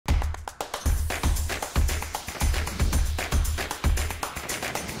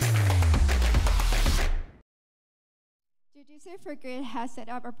Ju-Jitsu for Good has set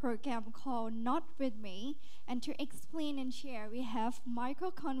up a program called Not With Me, and to explain and share, we have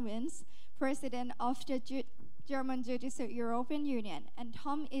Michael Convins, President of the German Ju-Jitsu European Union, and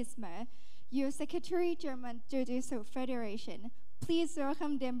Tom Ismer, your Secretary German Ju-Jitsu Federation. Please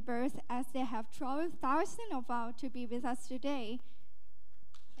welcome them both as they have traveled thousands of miles to be with us today.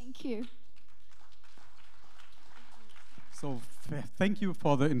 Thank you. So thank you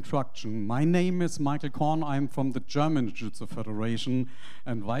for the introduction. My name is Michael Korn. I'm from the German Ju-Jitsu Federation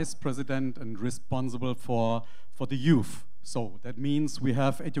and Vice President and responsible for the youth. So that means we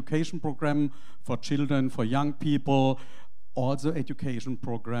have education program for children, for young people, also education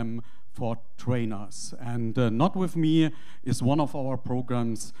program for trainers. And Not With Me is one of our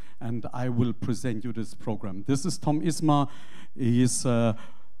programs, and I will present you this program. This is Tom Ismer. He is a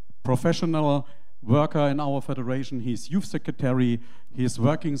professional worker in our federation. He's youth secretary. He is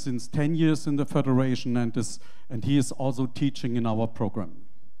working since 10 years in the federation, and he is also teaching in our program.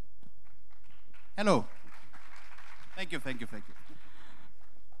 Hello. Thank you, thank you, thank you.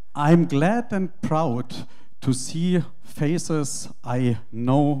 I'm glad and proud to see faces I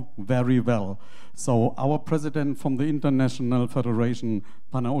know very well. So our president from the International Federation,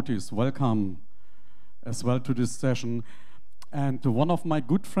 Panaotis, welcome as well to this session. And one of my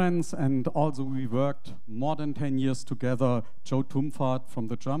good friends, and also we worked more than 10 years together, Joe Tumfahrt from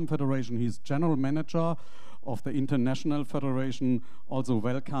the German Federation. He's general manager of the International Federation, also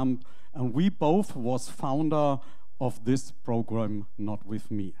welcomed. And we both was founder of this program, Not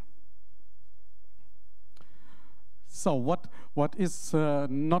With Me. So what is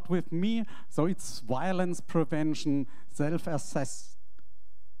Not With Me? So it's violence prevention, self-assess,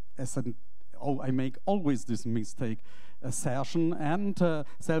 I make always this mistake, assertion and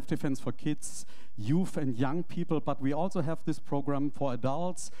self-defense for kids, youth and young people, but we also have this program for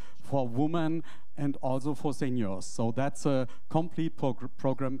adults, for women, and also for seniors. So that's a complete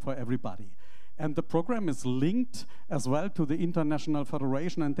program for everybody. And the program is linked as well to the International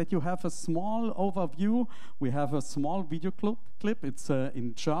Federation, and that you have a small overview. We have a small video clip. It's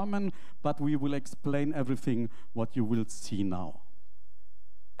in German, but we will explain everything what you will see now.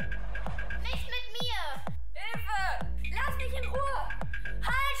 Nicht mit mir! Hilfe! Lass mich in Ruhe!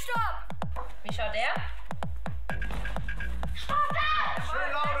 Halt, stopp! Wie schaut der? Stopp da!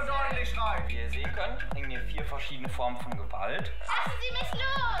 Schön laut und deutlich schreien! Wie ihr sehen könnt, hängen hier 4 verschiedene Formen von Gewalt. Lassen Sie mich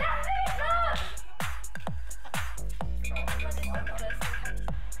los! Lass mich los!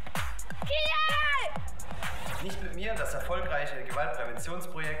 Kiel! Nicht mit mir, das erfolgreiche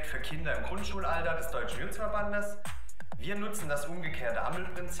Gewaltpräventionsprojekt für Kinder im Grundschulalter des Deutschen Jugendverbandes. Wir nutzen das umgekehrte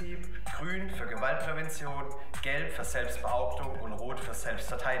Ampelprinzip, grün für Gewaltprävention, gelb für Selbstbehauptung und rot für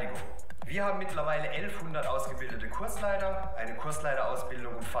Selbstverteidigung. Wir haben mittlerweile 1100 ausgebildete Kursleiter. Eine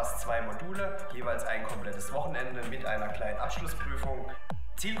Kursleiterausbildung umfasst 2 Module, jeweils ein komplettes Wochenende mit einer kleinen Abschlussprüfung.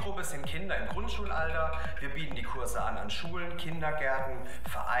 Zielgruppe sind Kinder im Grundschulalter. Wir bieten die Kurse an Schulen, Kindergärten,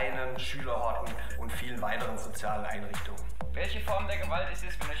 Vereinen, Schülerhorten und vielen weiteren sozialen Einrichtungen. Welche Form der Gewalt ist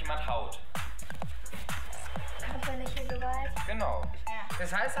es, wenn euch jemand haut? Körperliche Gewalt. Genau.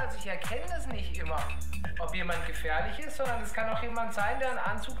 Das heißt also, ich erkenne es nicht immer, ob jemand gefährlich ist, sondern es kann auch jemand sein, der einen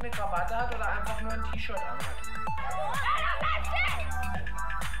Anzug, eine Krawatte hat oder einfach nur ein T-Shirt anhat.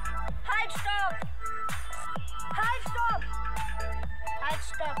 Halt, stopp! Halt, stopp! Halt,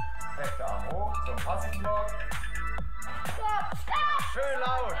 stopp! Rechter Arm hoch zum Passivblock. Stopp! Stopp! Schön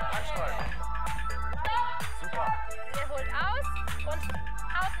laut, anschreien. Stopp! Super. Ihr holt aus und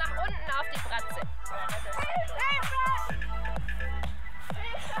haut nach unten auf die Bratze. Hilfe!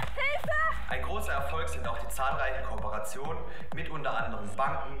 Hilfe! Ein großer Erfolg sind auch die zahlreichen Kooperationen mit unter anderem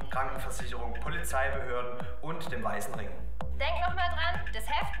Banken, Krankenversicherung, Polizeibehörden und dem Weißen Ring. Denkt nochmal dran, das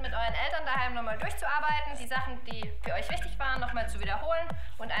Heft mit euren Eltern daheim nochmal durchzuarbeiten, die Sachen, die für euch wichtig waren, nochmal zu wiederholen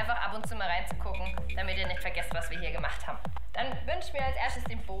und einfach ab und zu mal reinzugucken, damit ihr nicht vergesst, was wir hier gemacht haben. Dann wünscht mir als erstes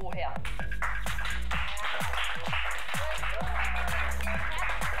den Bo her.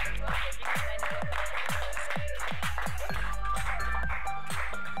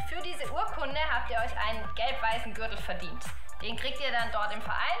 Für diese Urkunde habt ihr euch einen gelb-weißen Gürtel verdient. Den kriegt ihr dann dort im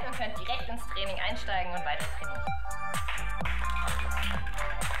Verein und könnt direkt ins Training einsteigen und weiter trainieren.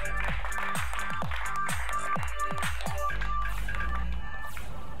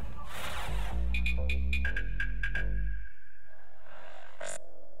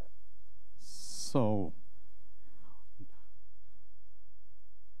 So,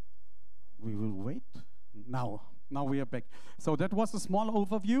 we will wait. Now we are back. So that was a small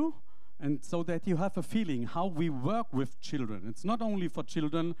overview, and so that you have a feeling how we work with children. It's not only for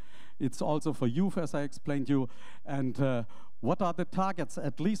children, it's also for youth, as I explained you. And what are the targets?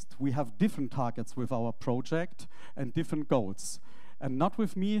 At least we have different targets with our project and different goals. And Not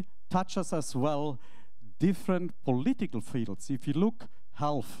With Me touches as well different political fields. If you look,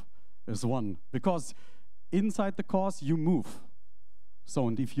 health is one, because inside the course you move. So,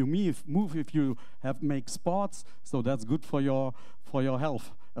 and if you move, if you make sports, so that's good for your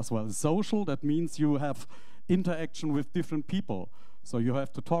health as well. Social, that means you have interaction with different people. So you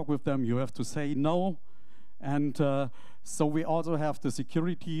have to talk with them, you have to say no. And so we also have the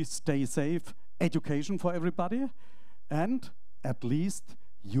security, stay safe, education for everybody, and at least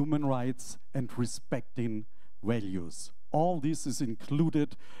human rights and respecting values. All this is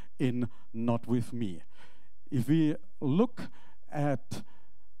included in Not With Me. If we look at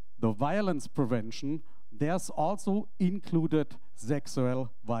the violence prevention, there's also included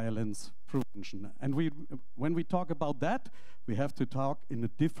sexual violence prevention. And when we talk about that, we have to talk in a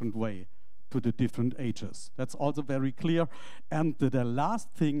different way to the different ages. That's also very clear. And the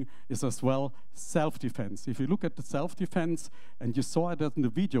last thing is as well self-defense. If you look at the self-defense, and you saw it in the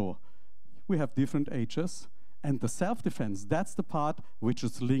video, we have different ages. And the self-defense, that's the part which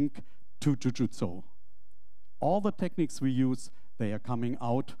is linked to Jiu-Jitsu. All the techniques we use, they are coming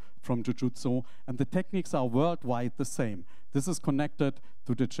out from Jiu-Jitsu, and the techniques are worldwide the same. This is connected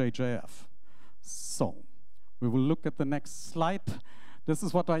to the JJF. So, we will look at the next slide. This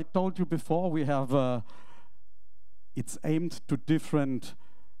is what I told you before. We have, it's aimed to different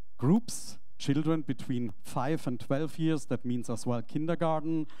groups, children between 5 and 12 years, that means as well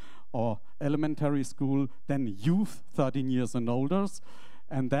kindergarten or elementary school, then youth, 13 years and older,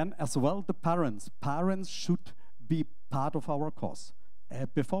 and then as well the parents. Parents should be part of our course.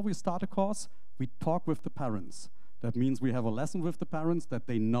 Before we start a course, we talk with the parents. That means we have a lesson with the parents, that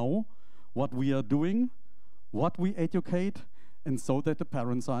they know what we are doing, what we educate, and so that the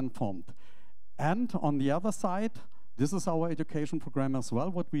parents are informed. And on the other side, this is our education program as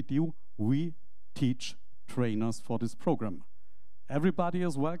well. What we do, we teach trainers for this program. Everybody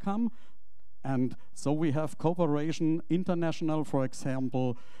is welcome. And so we have cooperation international. For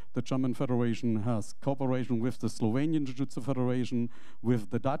example, the German Federation has cooperation with the Slovenian Jiu-Jitsu Federation,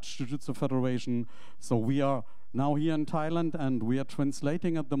 with the Dutch Jiu-Jitsu Federation. So we are now here in Thailand, and we are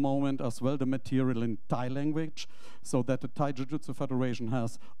translating at the moment as well the material in Thai language, so that the Thai Jiu-Jitsu Federation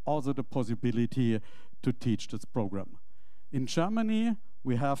has also the possibility to teach this program. In Germany,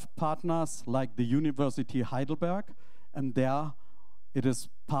 we have partners like the University Heidelberg, and there it is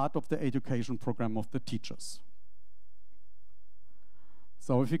part of the education program of the teachers.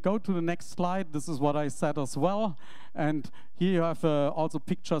 So if you go to the next slide, this is what I said as well. And here you have also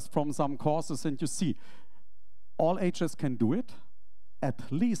pictures from some courses, and you see all ages can do it. At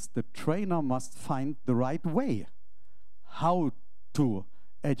least the trainer must find the right way how to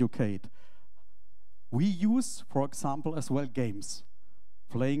educate. We use, for example, as well games.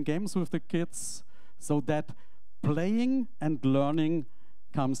 Playing games with the kids, so that playing and learning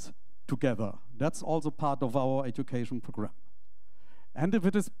comes together. That's also part of our education program. And if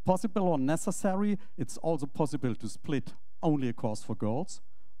it is possible or necessary, it's also possible to split only a course for girls,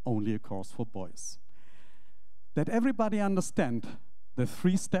 only a course for boys. That everybody understand the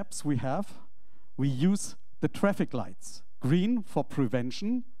 3 steps we have. We use the traffic lights. Green for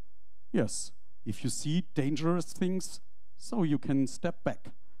prevention. Yes, if you see dangerous things, so you can step back.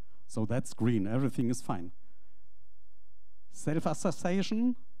 So that's green, everything is fine.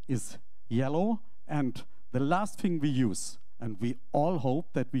 Self-assertion is yellow, and the last thing we use, and we all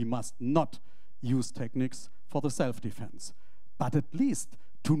hope that we must not use techniques for the self-defense, but at least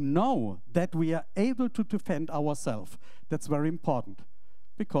to know that we are able to defend ourselves. That's very important,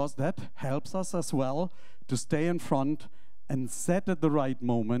 because that helps us as well to stay in front and set at the right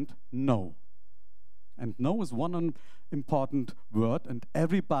moment, no. And no is one important word, and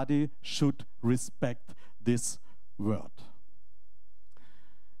everybody should respect this word.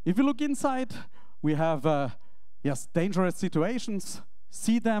 If you look inside, we have yes, dangerous situations.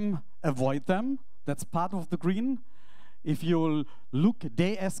 See them, avoid them. That's part of the green. If you look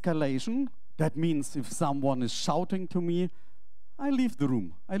de-escalation, that means if someone is shouting to me, I leave the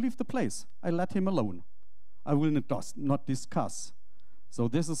room, I leave the place, I let him alone. I will not discuss. So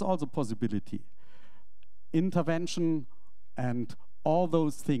this is also a possibility. Intervention and all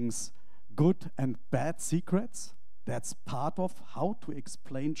those things, good and bad secrets, that's part of how to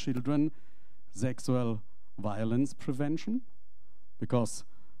explain children sexual violence prevention. Because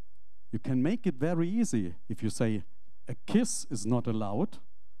you can make it very easy if you say a kiss is not allowed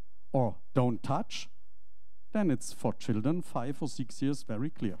or don't touch, then it's for children 5 or 6 years very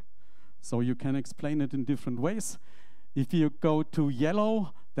clear. So you can explain it in different ways. If you go to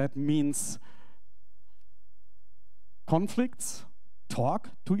yellow, that means conflicts, talk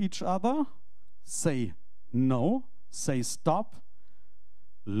to each other, say no, say stop,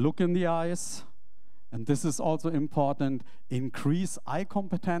 look in the eyes, and this is also important, increase eye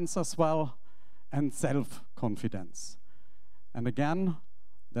competence as well, and self-confidence. And again,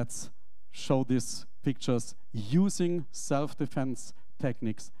 let's show these pictures using self-defense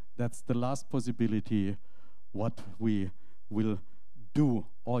techniques. That's the last possibility what we will do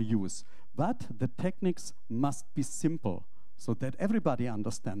or use. But the techniques must be simple so that everybody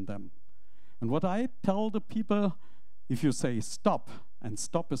understands them. And what I tell the people, if you say stop, and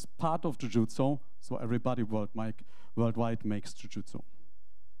stop is part of Jiu-Jitsu, so everybody worldwide makes Jiu-Jitsu.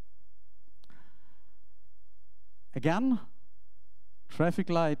 Again, traffic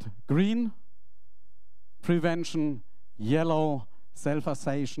light green, prevention, yellow,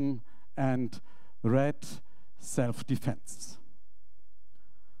 self-assertion, and red, self-defense.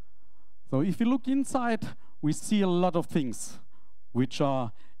 So if you look inside, we see a lot of things which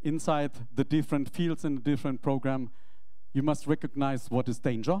are inside the different fields in the different program. You must recognize what is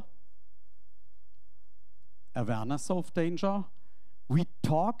danger, awareness of danger. We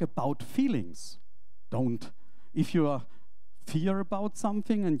talk about feelings. If you are fear about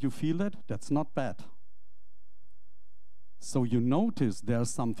something and you feel it, that's not bad. So you notice there's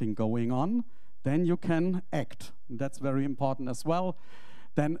something going on, then you can act. That's very important as well.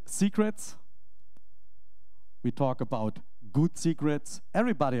 Then secrets. We talk about good secrets.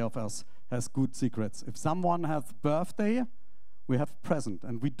 Everybody of us has good secrets. If someone has birthday, we have present,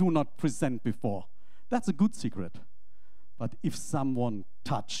 and we do not present before. That's a good secret. But if someone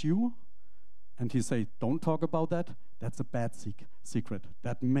touch you, and he say, don't talk about that, that's a bad secret.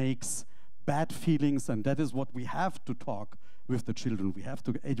 That makes bad feelings, and that is what we have to talk with the children. We have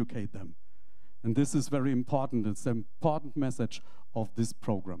to educate them. And this is very important. It's an important message of this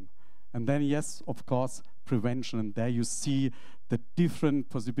program. And then, yes, of course, prevention. And there you see the different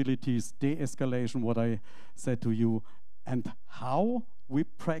possibilities, de-escalation, what I said to you, and how we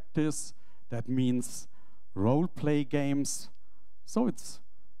practice. That means role-play games. So it's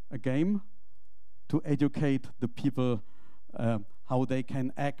a game to educate the people how they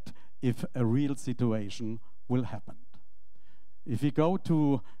can act if a real situation will happen. If you go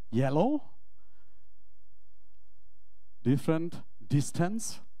to yellow, different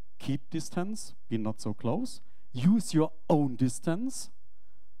distance, keep distance, be not so close, use your own distance.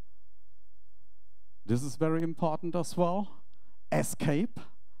 This is very important as well. Escape,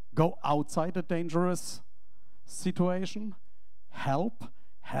 go outside a dangerous situation. Help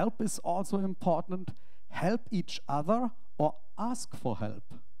is also important. Help each other or ask for help.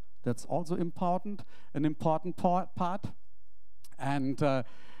 That's also important, an important part. And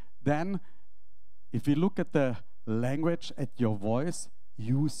then, if you look at the language, at your voice,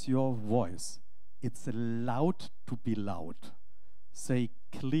 use your voice. It's allowed to be loud. Say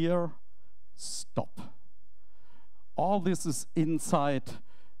clear, stop. All this is inside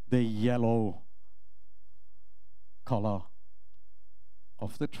the yellow color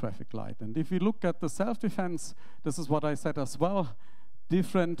of the traffic light. And if you look at the self-defense, this is what I said as well,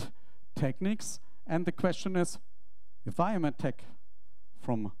 different techniques. And the question is, if I am attacked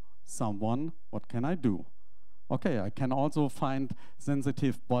from someone, what can I do? Okay, I can also find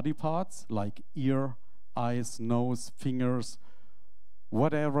sensitive body parts like ear, eyes, nose, fingers,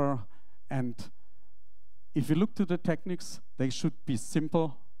 whatever. And if you look to the techniques, they should be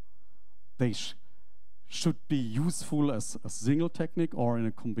simple. They should be useful as a single technique or in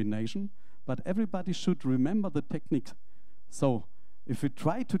a combination. But everybody should remember the technique. So if you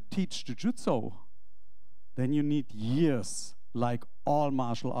try to teach Jiu-Jitsu, then you need years, like all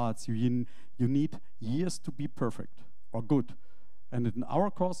martial arts. You need years to be perfect or good. And in our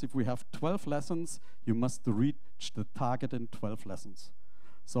course, if we have 12 lessons, you must reach the target in 12 lessons.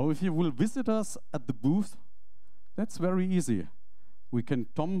 So if you will visit us at the booth, that's very easy.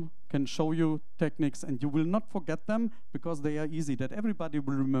 Tom can show you techniques, and you will not forget them because they are easy, that everybody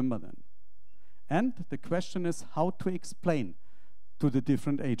will remember them. And the question is how to explain to the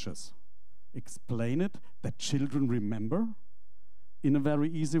different ages. Explain it that children remember in a very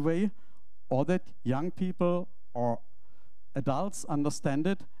easy way, or that young people or adults understand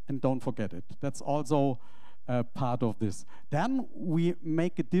it and don't forget it. That's also part of this. Then we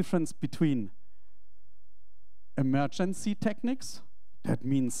make a difference between emergency techniques. That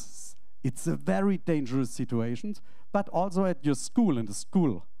means it's a very dangerous situation, but also at your school, in the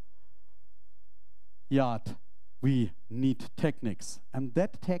school yard, we need techniques. And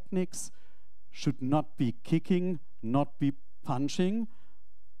that techniques should not be kicking, not be punching,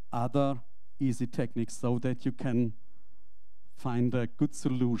 other easy techniques, so that you can find a good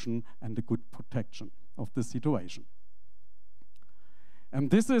solution and a good protection of the situation. And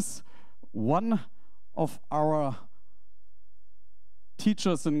this is one of our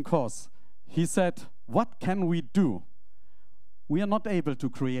teachers in course. He said, what can we do? We are not able to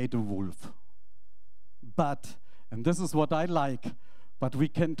create a wolf. But, and this is what I like, but we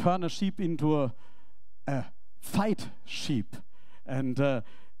can turn a sheep into a fight sheep. And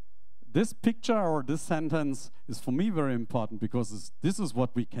this picture or this sentence is for me very important, because this is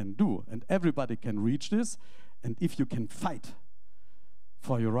what we can do, and everybody can reach this. And if you can fight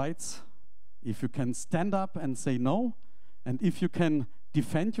for your rights, if you can stand up and say no, and if you can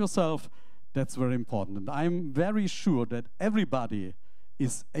defend yourself, that's very important. And I'm very sure that everybody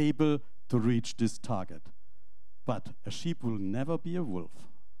is able to reach this target. But a sheep will never be a wolf.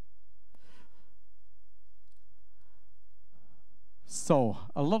 So,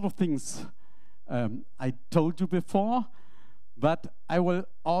 a lot of things I told you before, but I will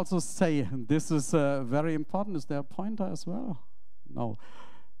also say, and this is very important. Is there a pointer as well? No.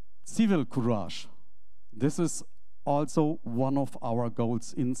 Civil courage. This is also one of our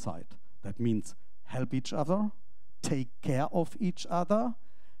goals inside. That means help each other, take care of each other,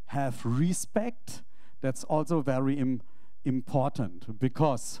 have respect. That's also very important,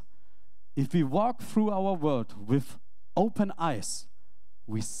 because if we walk through our world with open eyes,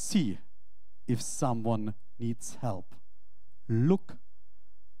 we see if someone needs help. Look,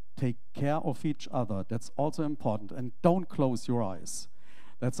 take care of each other. That's also important. And don't close your eyes.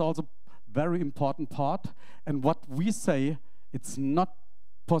 That's also very important part. And what we say, it's not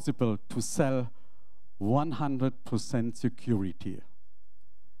possible to sell 100% security.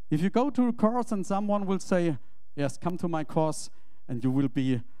 If you go to a course and someone will say, yes, come to my course and you will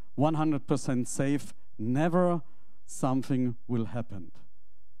be 100% safe, never something will happen.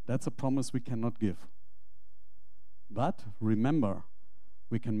 That's a promise we cannot give. But remember,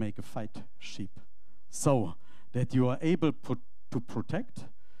 we can make a fight sheep, so that you are able to protect,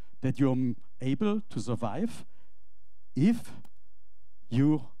 that you are able to survive, if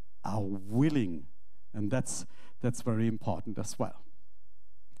you are willing. And that's very important as well.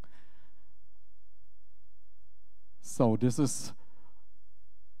 So this is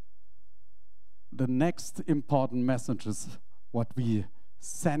the next important messages what we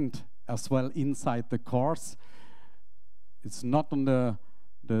send as well inside the course. It's not on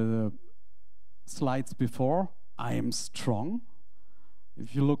the slides before. I am strong.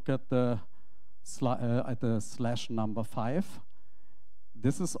 If you look at the slash number 5,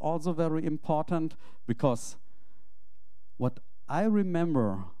 this is also very important, because what I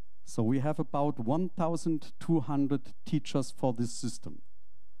remember, so we have about 1,200 teachers for this system.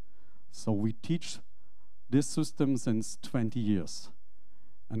 So we teach this system since 20 years.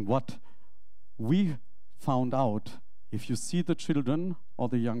 And what we found out, if you see the children or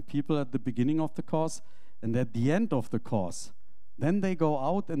the young people at the beginning of the course and at the end of the course, then they go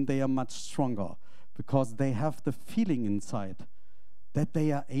out and they are much stronger, because they have the feeling inside that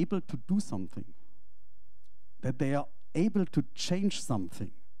they are able to do something, that they are able to change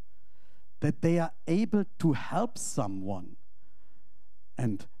something, that they are able to help someone.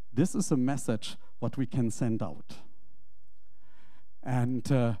 And this is a message what we can send out.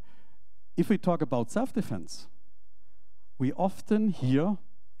 And if we talk about self-defense, we often hear,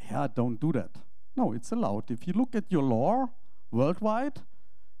 yeah, don't do that. No, it's allowed. If you look at your law worldwide,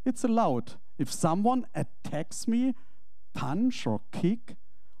 it's allowed. If someone attacks me, punch or kick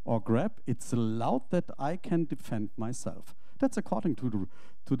or grab, it's allowed that I can defend myself. That's according to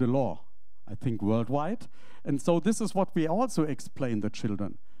the law, I think, worldwide. And so this is what we also explain the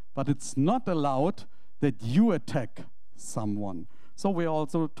children. But it's not allowed that you attack someone. So we're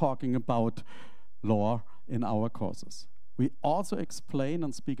also talking about law in our courses. We also explain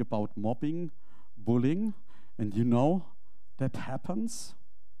and speak about mobbing, bullying, and you know that happens.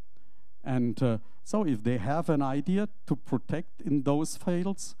 And so if they have an idea to protect in those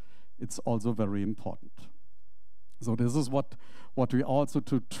fields, it's also very important. So this is what we also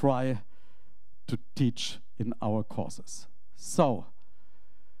to try to teach in our courses. So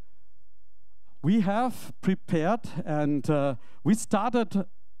we have prepared, and we started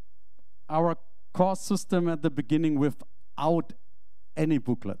our course system at the beginning without any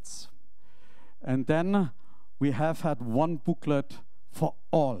booklets. And then we have had one booklet for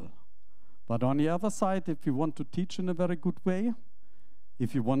all. But on the other side, if you want to teach in a very good way,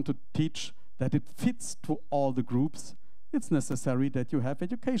 if you want to teach that it fits to all the groups, it's necessary that you have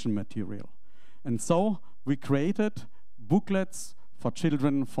education material. And so we created booklets for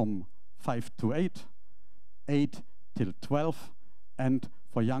children from 5 to 8, 8 till 12, and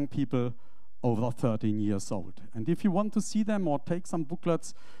for young people over 13 years old. And if you want to see them or take some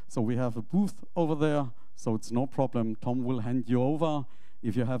booklets, so we have a booth over there, so it's no problem. Tom will hand you over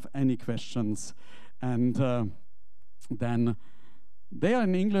if you have any questions. And then they are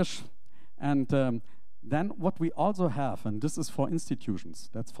in English. And then what we also have, and this is for institutions,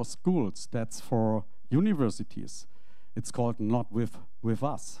 that's for schools, that's for universities, it's called Not With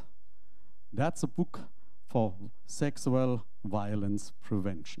Us. That's a book for sexual violence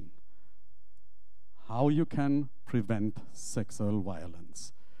prevention. How you can prevent sexual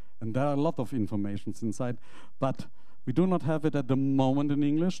violence. And there are a lot of information inside, but we do not have it at the moment in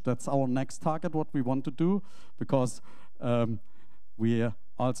English. That's our next target, what we want to do, because we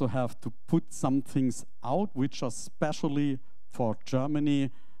also have to put some things out which are specially for Germany,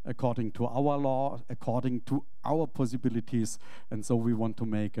 according to our law, according to our possibilities, and so we want to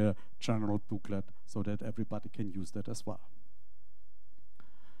make a general booklet so that everybody can use that as well.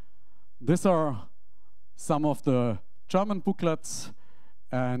 These are some of the German booklets,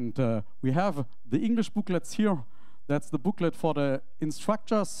 and we have the English booklets here. That's the booklet for the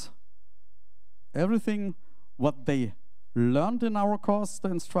instructors. Everything what they learned in our course, the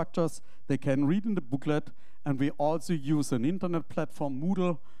instructors, they can read in the booklet, and we also use an internet platform,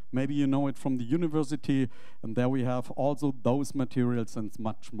 Moodle. Maybe you know it from the university, and there we have also those materials and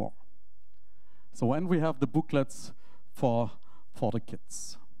much more. So when we have the booklets for the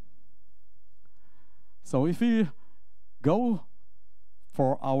kids. So if we go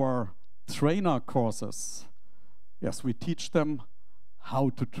for our trainer courses, yes, we teach them how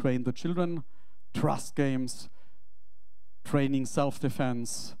to train the children, trust games, training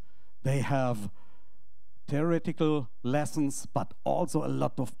self-defense. They have theoretical lessons, but also a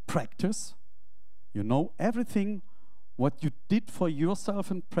lot of practice. You know, everything what you did for yourself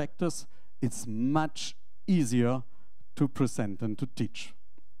in practice, it's much easier to present and to teach.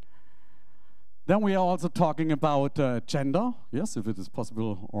 Then we are also talking about gender, yes, if it is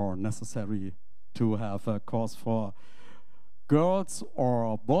possible or necessary to have a course for girls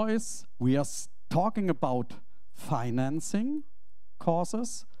or boys. We are talking about financing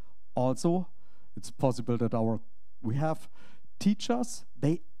courses. Also, it's possible that we have teachers,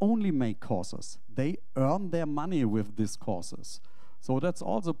 they only make courses. They earn their money with these courses. So that's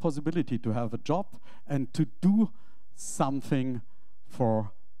also a possibility to have a job and to do something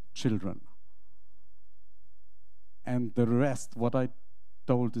for children. And the rest, what I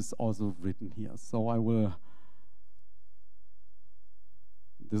told, is also written here. So I will,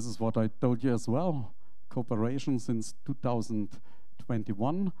 this is what I told you as well. Cooperation since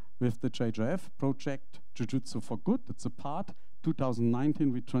 2021 with the JJF project Jiu-Jitsu for Good. It's a part.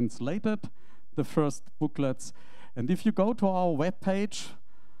 2019 we translated the first booklets. And if you go to our webpage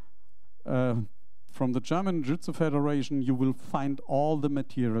from the German Jiu-Jitsu Federation, you will find all the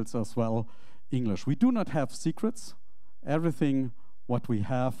materials as well English. We do not have secrets. Everything what we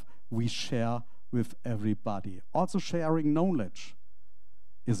have, we share with everybody. Also sharing knowledge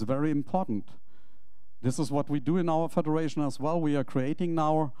is very important. This is what we do in our federation as well. We are creating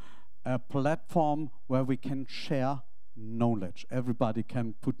now a platform where we can share knowledge. Everybody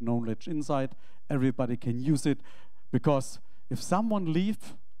can put knowledge inside. Everybody can use it. Because if someone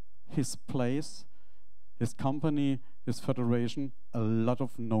leaves his place, his company, his federation, a lot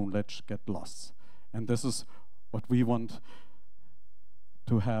of knowledge get lost. And this is what we want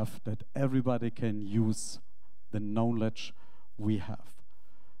to have, that everybody can use the knowledge we have.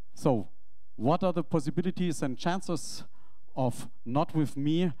 So, what are the possibilities and chances of Not With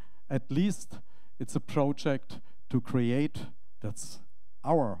Me? At least it's a project to create, that's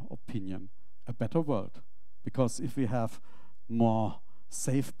our opinion, a better world. Because if we have more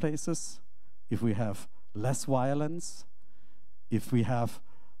safe places, if we have less violence, if we have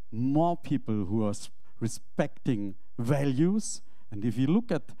more people who are respecting values, and if you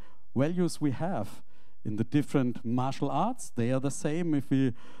look at values we have in the different martial arts, they are the same. If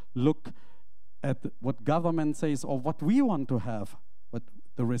we look at what government says or what we want to have, what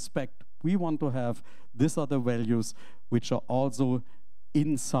the respect we want to have, these are the values which are also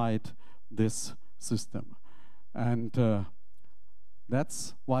inside this system. And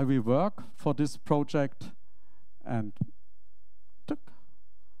that's why we work for this project. And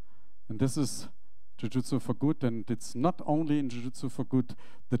this is Jiu-Jitsu for Good, and it's not only in Jiu-Jitsu for Good,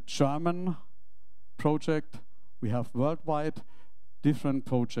 the German project. We have worldwide different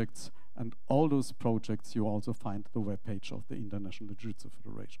projects, and all those projects you also find at the webpage of the International Jiu-Jitsu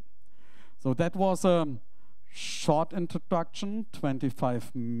Federation. So that was a short introduction,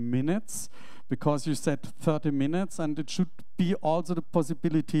 25 minutes, because you said 30 minutes, and it should be also the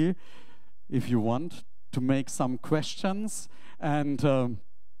possibility, if you want, to make some questions. And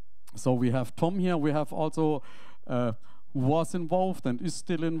so we have Tom here. We have also who was involved and is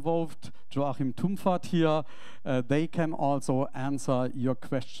still involved, Joachim Tumfat here, they can also answer your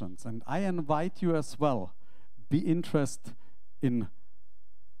questions. And I invite you as well, be interested in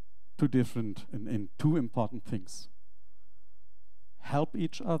two important things. Help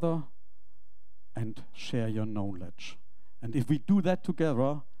each other and share your knowledge. And if we do that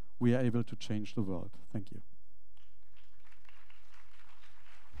together, we are able to change the world. Thank you.